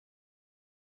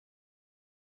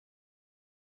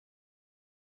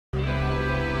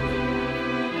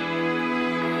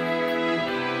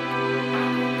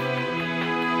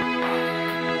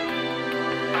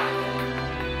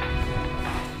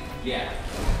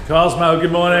Cosmo,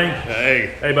 good morning.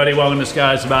 Hey. Hey buddy, welcome to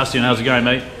Sky. Sebastian, how's it going,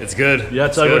 mate? It's good. Yeah,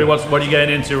 tell everybody what are you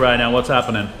getting into right now? What's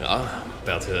happening?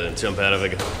 About to jump out of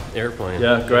an airplane.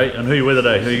 Yeah, great. And who you with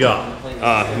today? Who you got?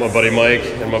 My buddy Mike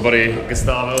and my buddy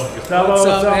Gustavo. Gustavo, what's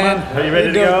up, man? Are you ready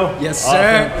to go? Yes,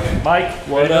 sir. Awesome. Mike,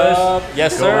 What up?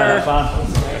 Yes, go sir. have fun.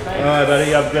 All right, buddy,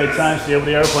 you have a great time. See you over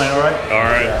the airplane, all right? All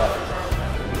right.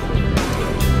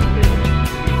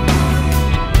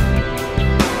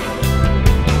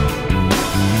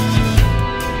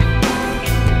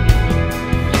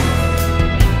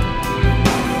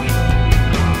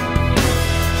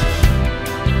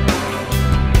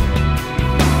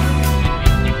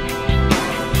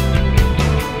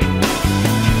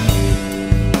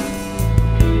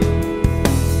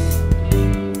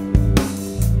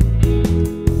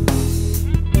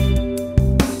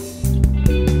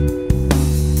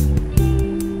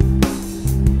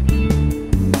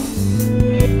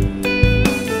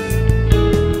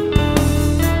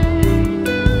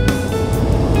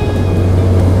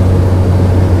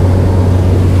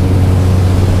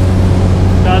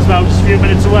 About just a few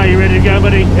minutes away. You ready to go,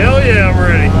 buddy? Hell yeah, I'm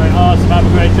ready. All right, awesome. Have a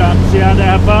great time. See you out there.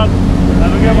 Have fun.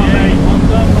 Have a good one, mate.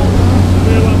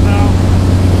 Good one, pal.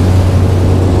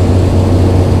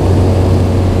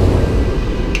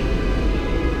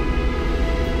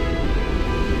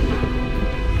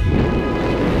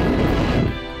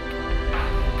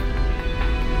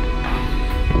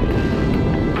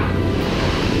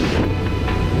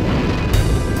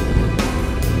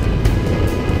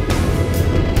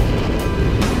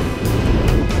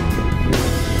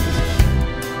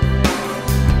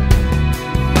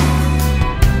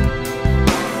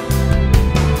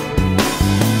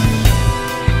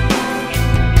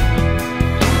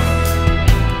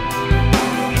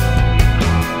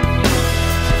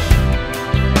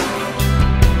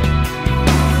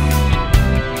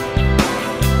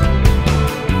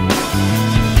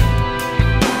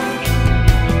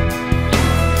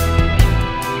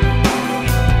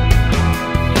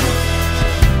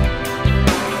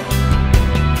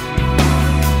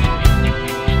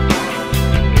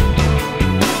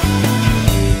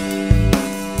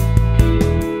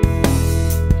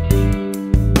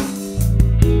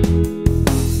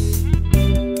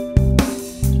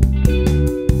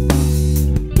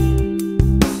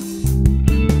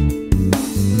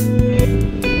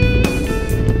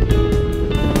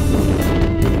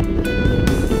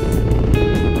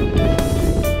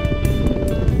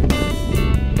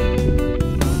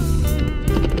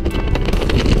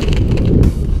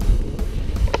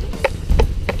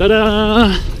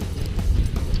 Ta-da!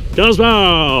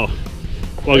 Cosmo!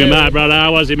 Welcome back, brother.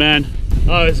 How was it, man?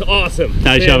 Oh, it's awesome.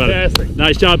 Nice job, buddy.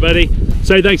 Nice job, buddy.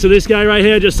 Say thanks to this guy right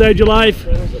here. Just saved your life.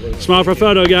 Smile for a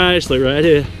photo, guys. Look right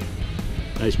here.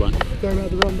 Nice one. Sorry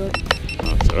about the run, bud.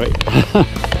 Oh, it's all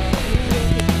right.